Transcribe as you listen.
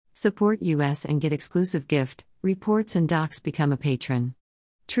Support us and get exclusive gift, reports and docs. Become a patron.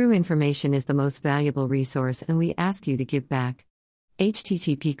 True information is the most valuable resource and we ask you to give back.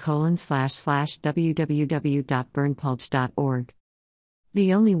 http://www.burnpulch.org.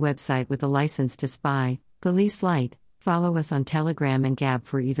 The only website with a license to spy, police light. Follow us on Telegram and Gab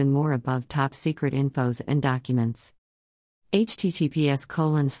for even more above top secret infos and documents.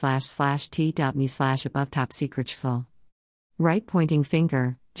 https://t.me/above top secret schfl. Right pointing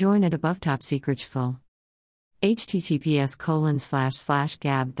finger, join at above top secret schfl.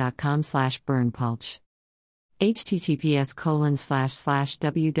 https://gab.com/burnpulch.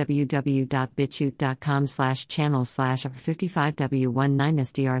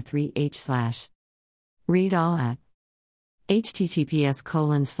 https://www.bitchute.com/channel/55w19sdr3h/. Read all at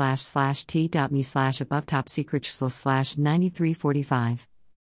https://t.me/above top secret schfl/9345.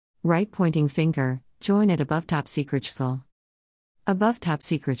 Right pointing finger, join at above top secret schfl. Above top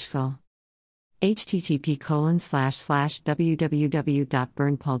secret schfl.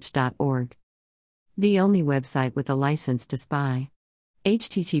 http://www.burnpulch.org. The only website with a license to spy.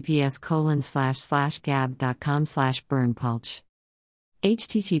 https://gab.com/burnpulch.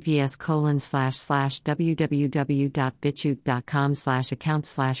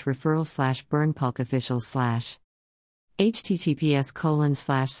 https://www.bitchute.com/account/referral/burnpulchofficial/.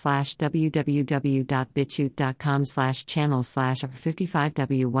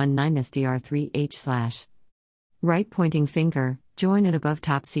 https://www.bitchute.com/channel/55w19sdr3h/. Right pointing finger, join at above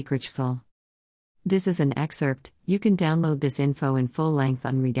top secret schfl. This is an excerpt. You can download this info in full length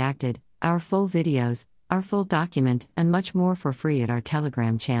unredacted, our full videos, our full document, and much more for free at our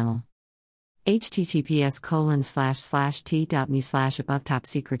Telegram channel. https://t.me/above top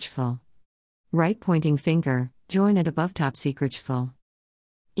secret schfl. Right pointing finger, join at above top secret schfl.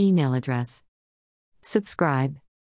 Email address. Subscribe.